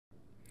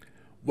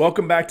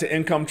Welcome back to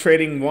Income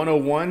Trading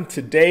 101.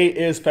 Today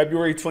is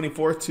February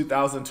 24th,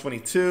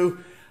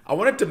 2022. I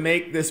wanted to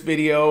make this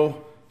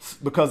video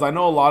because I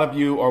know a lot of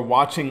you are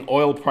watching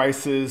oil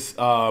prices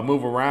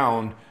move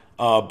around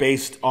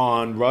based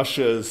on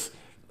Russia's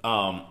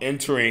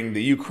entering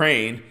the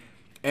Ukraine.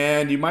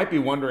 And you might be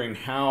wondering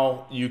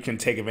how you can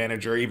take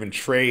advantage or even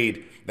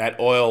trade that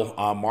oil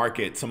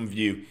market. Some of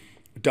you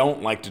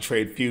don't like to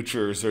trade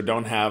futures or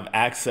don't have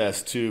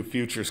access to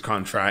futures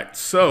contracts.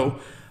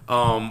 So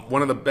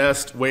one of the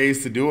best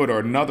ways to do it, or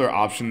another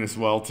option as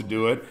well to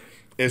do it,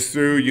 is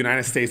through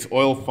United States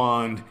Oil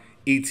Fund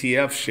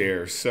ETF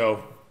shares.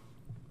 So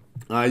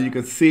you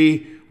can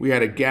see we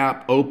had a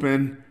gap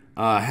open,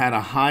 had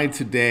a high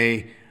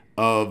today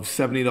of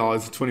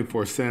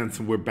 $70.24,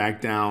 and we're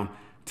back down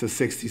to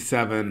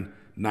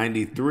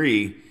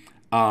 $67.93.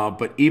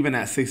 But even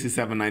at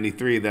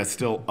 $67.93, that's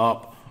still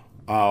up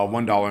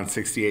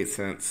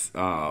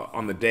 $1.68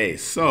 on the day.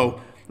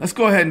 So let's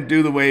go ahead and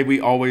do the way we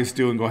always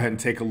do and go ahead and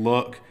take a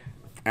look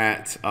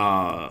at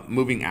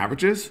moving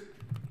averages.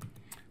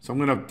 So I'm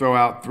going to throw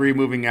out 3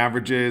 moving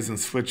averages and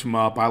switch them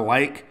up. I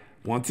like,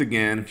 once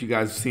again, if you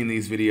guys have seen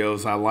these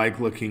videos, I like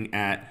looking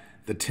at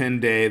the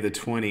 10-day, the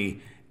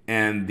 20,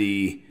 and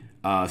the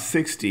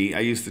 60. I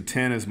use the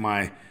 10 as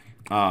my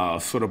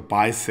sort of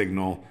buy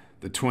signal.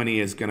 The 20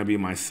 is going to be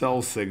my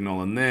sell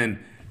signal. And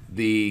then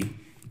the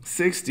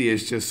 60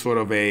 is just sort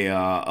of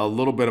a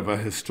little bit of a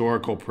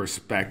historical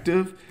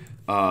perspective.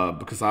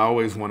 Because I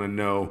always want to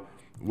know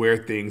where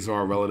things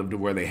are relative to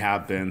where they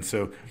have been.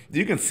 So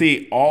you can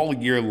see all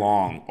year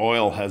long,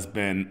 oil has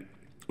been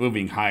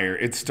moving higher.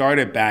 It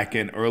started back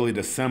in early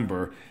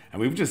December, and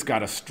we've just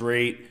got a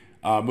straight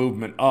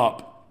movement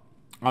up.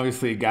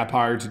 Obviously, a gap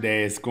higher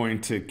today is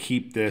going to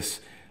keep this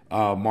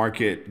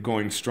market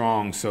going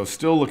strong. So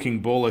still looking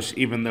bullish,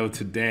 even though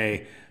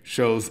today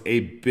shows a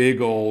big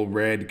old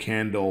red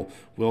candle.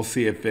 We'll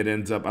see if it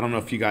ends up, I don't know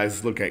if you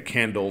guys look at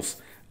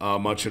candles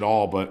much at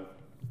all, but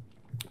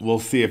we'll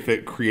see if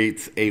it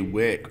creates a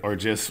wick or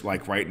just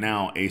like right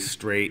now, a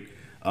straight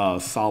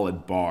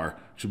solid bar.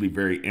 Should be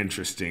very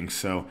interesting.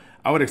 So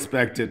I would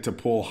expect it to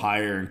pull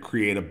higher and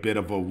create a bit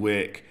of a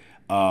wick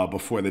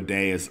before the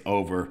day is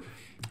over.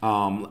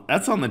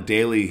 That's on the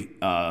daily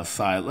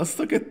side. Let's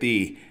look at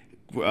the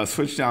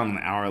switch down an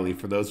hourly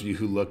for those of you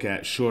who look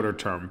at shorter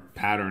term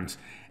patterns.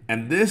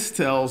 And this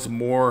tells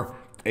a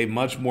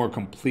much more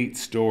complete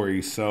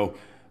story. So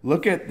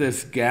look at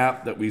this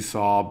gap that we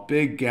saw,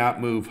 big gap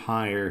move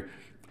higher.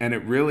 And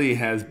it really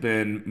has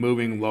been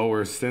moving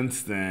lower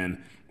since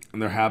then.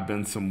 And there have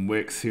been some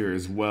wicks here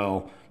as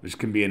well, which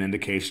can be an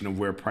indication of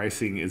where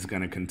pricing is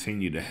going to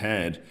continue to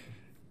head.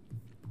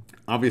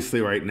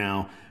 Obviously, right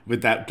now,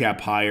 with that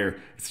gap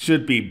higher, it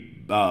should be,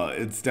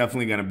 it's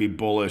definitely going to be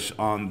bullish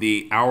on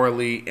the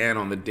hourly and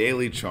on the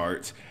daily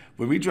charts.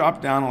 When we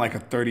drop down to like a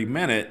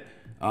 30-minute,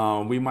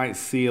 we might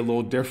see a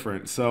little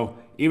different. So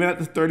even at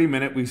the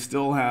 30-minute, we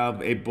still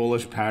have a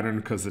bullish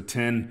pattern because the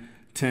 10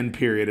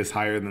 period is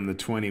higher than the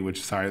 20, which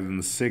is higher than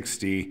the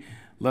 60.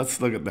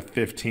 Let's look at the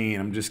 15.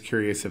 I'm just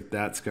curious if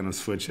that's going to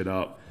switch it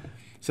up.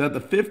 So at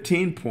the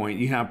 15 point,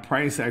 you have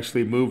price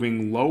actually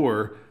moving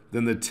lower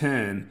than the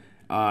 10.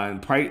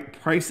 And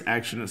price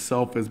action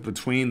itself is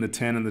between the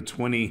 10 and the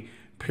 20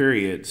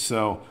 period.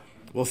 So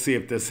we'll see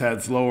if this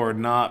heads lower or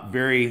not.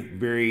 Very,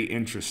 very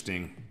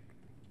interesting.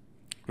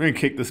 We're going to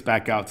kick this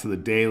back out to the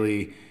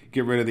daily,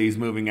 get rid of these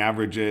moving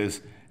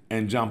averages,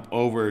 and jump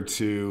over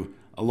to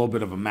a little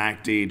bit of a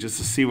MACD just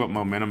to see what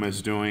momentum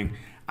is doing.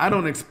 I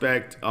don't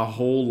expect a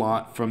whole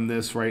lot from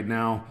this right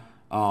now.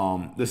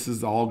 This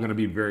is all going to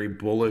be very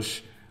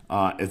bullish.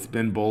 It's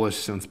been bullish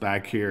since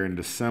back here in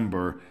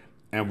December,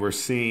 and we're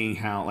seeing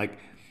how like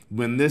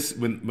when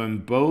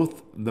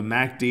both the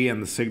MACD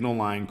and the signal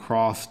line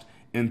crossed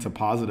into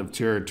positive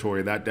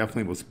territory, that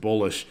definitely was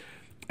bullish,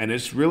 and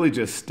it's really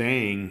just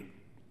staying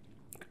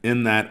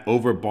in that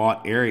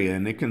overbought area,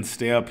 and it can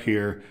stay up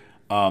here.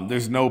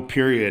 There's no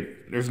period,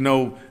 there's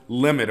no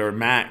limit or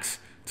max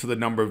to the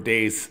number of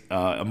days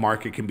a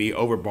market can be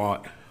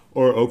overbought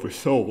or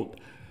oversold.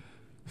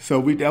 So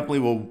we definitely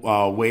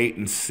will wait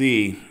and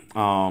see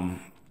how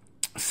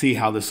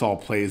this all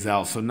plays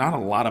out. So not a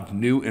lot of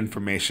new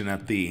information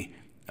at the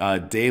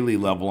daily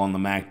level on the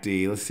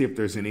MACD. Let's see if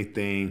there's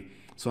anything.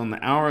 So on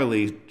the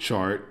hourly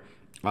chart,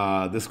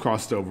 this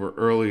crossed over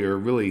earlier,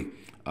 really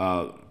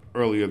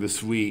earlier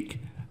this week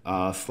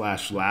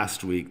slash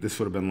last week. This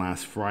would have been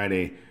last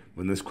Friday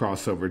when this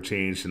crossover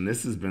changed, and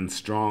this has been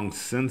strong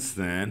since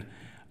then.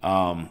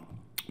 We're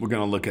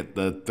going to look at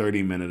the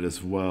 30-minute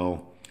as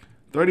well.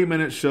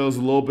 30-minute shows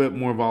a little bit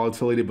more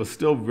volatility, but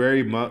still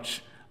very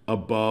much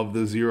above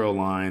the zero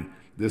line.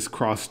 This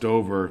crossed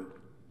over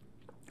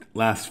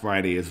last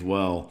Friday as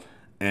well,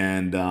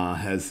 and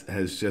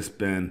has just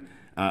been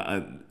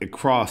it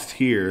crossed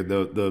here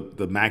the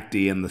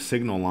MACD and the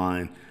signal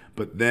line,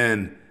 but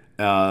then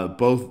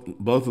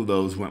both of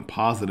those went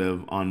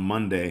positive on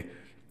Monday.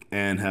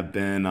 And have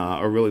been,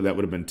 or really that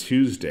would have been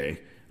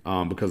Tuesday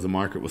because the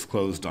market was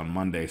closed on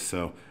Monday.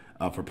 So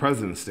for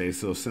President's Day,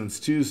 so since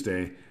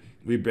Tuesday,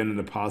 we've been in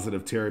the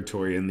positive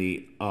territory in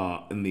the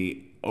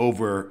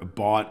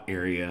overbought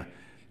area,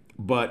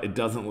 but it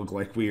doesn't look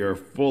like we are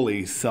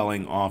fully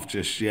selling off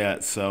just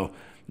yet. So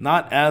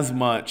not as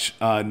much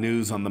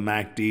news on the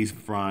MACD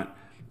front.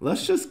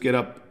 Let's just get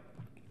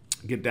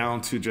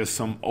down to just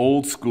some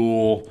old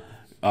school,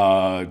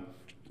 graphing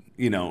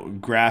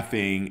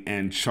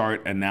and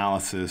chart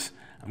analysis.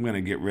 I'm going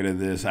to get rid of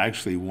this. I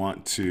actually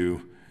want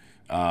to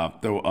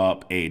throw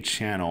up a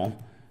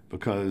channel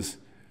because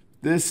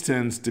this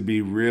tends to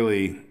be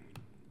really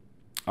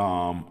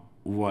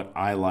what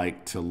I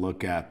like to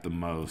look at the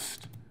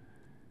most.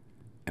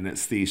 And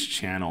it's these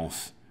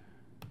channels.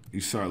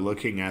 You start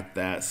looking at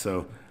that.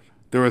 So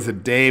there was a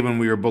day when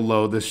we were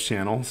below this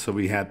channel. So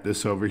we had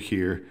this over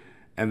here.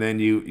 And then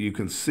you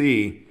can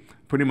see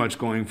pretty much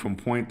going from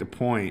point to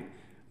point,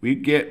 we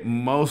get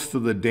most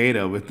of the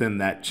data within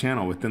that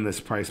channel, within this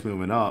price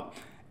movement up.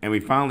 And we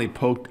finally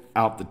poked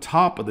out the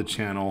top of the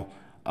channel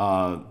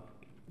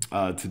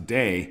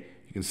today.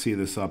 You can see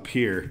this up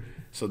here.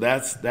 So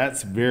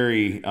that's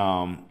very,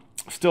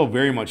 still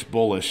very much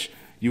bullish.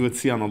 You would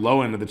see on the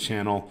low end of the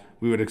channel,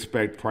 we would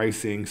expect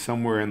pricing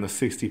somewhere in the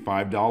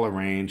 $65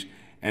 range.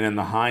 And in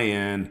the high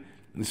end,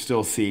 you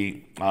still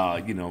see,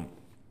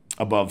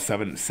 above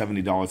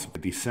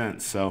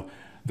 $70.50. So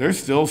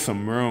there's still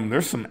some room.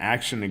 There's some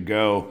action to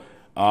go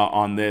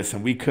on this.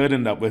 And we could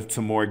end up with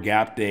some more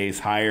gap days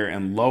higher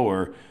and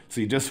lower.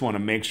 So you just want to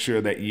make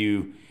sure that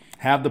you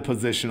have the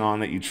position on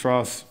that you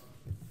trust.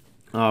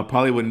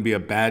 Probably wouldn't be a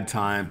bad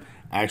time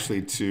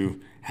actually to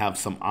have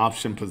some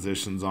option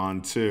positions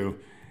on too.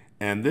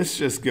 And this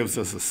just gives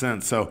us a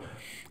sense. So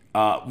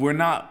we're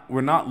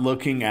not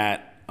looking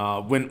at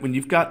when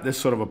you've got this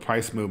sort of a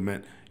price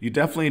movement, you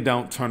definitely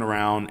don't turn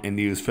around and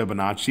use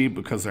Fibonacci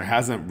because there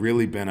hasn't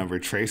really been a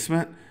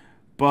retracement.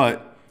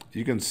 But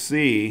you can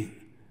see,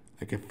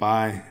 like you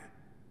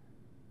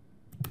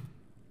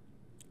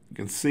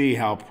can see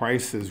how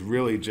prices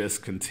really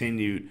just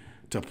continued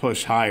to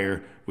push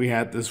higher. We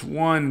had this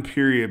one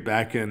period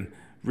back in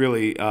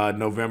really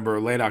November,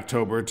 late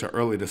October to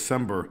early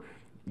December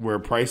where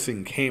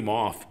pricing came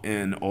off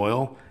in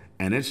oil,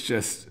 and it's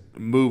just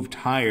moved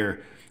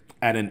higher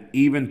at an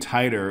even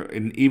tighter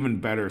and even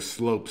better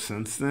slope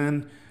since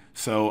then.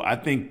 So I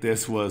think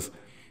this was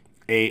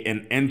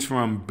an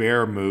interim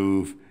bear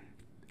move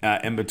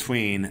in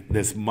between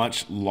this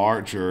much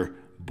larger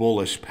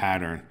bullish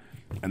pattern.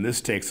 And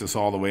this takes us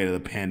all the way to the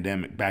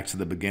pandemic, back to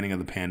the beginning of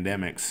the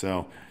pandemic.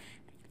 So,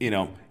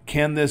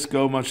 can this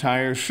go much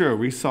higher? Sure,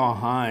 we saw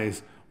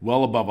highs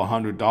well above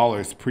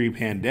 $100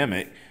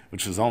 pre-pandemic,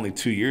 which was only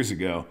 2 years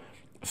ago.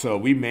 So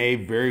we may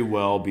very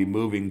well be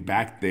moving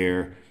back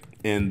there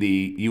in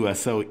the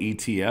USO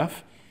ETF.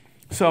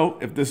 So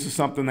if this is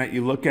something that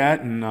you look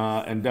at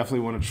and definitely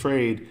want to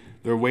trade,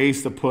 there are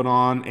ways to put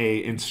on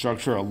and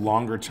structure a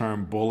longer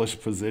term bullish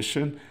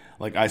position.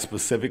 Like I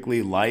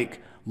specifically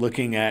like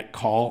looking at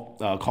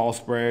call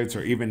spreads,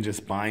 or even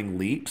just buying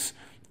leaps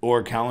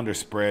or calendar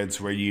spreads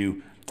where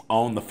you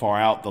own the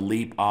far out, the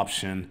leap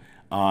option,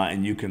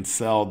 and you can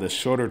sell the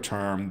shorter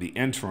term, the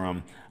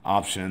interim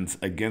options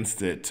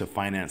against it to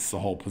finance the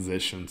whole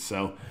position.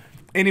 So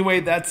anyway,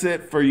 that's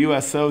it for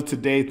USO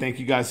today. Thank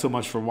you guys so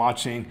much for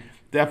watching.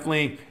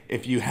 Definitely,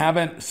 if you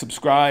haven't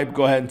subscribed,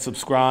 go ahead and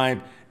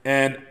subscribe.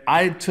 And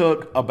I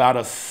took about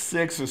a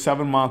 6 or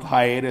 7 month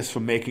hiatus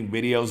from making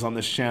videos on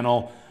this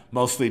channel,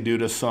 mostly due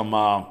to some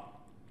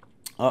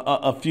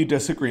a few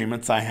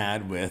disagreements I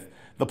had with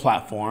the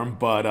platform.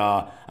 But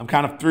I'm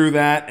kind of through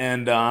that,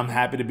 and I'm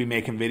happy to be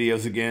making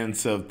videos again.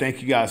 So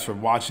thank you guys for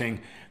watching.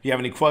 If you have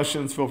any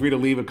questions, feel free to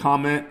leave a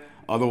comment.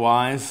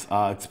 Otherwise,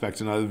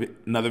 expect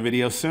another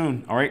video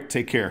soon. All right,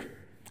 take care.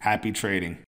 Happy trading.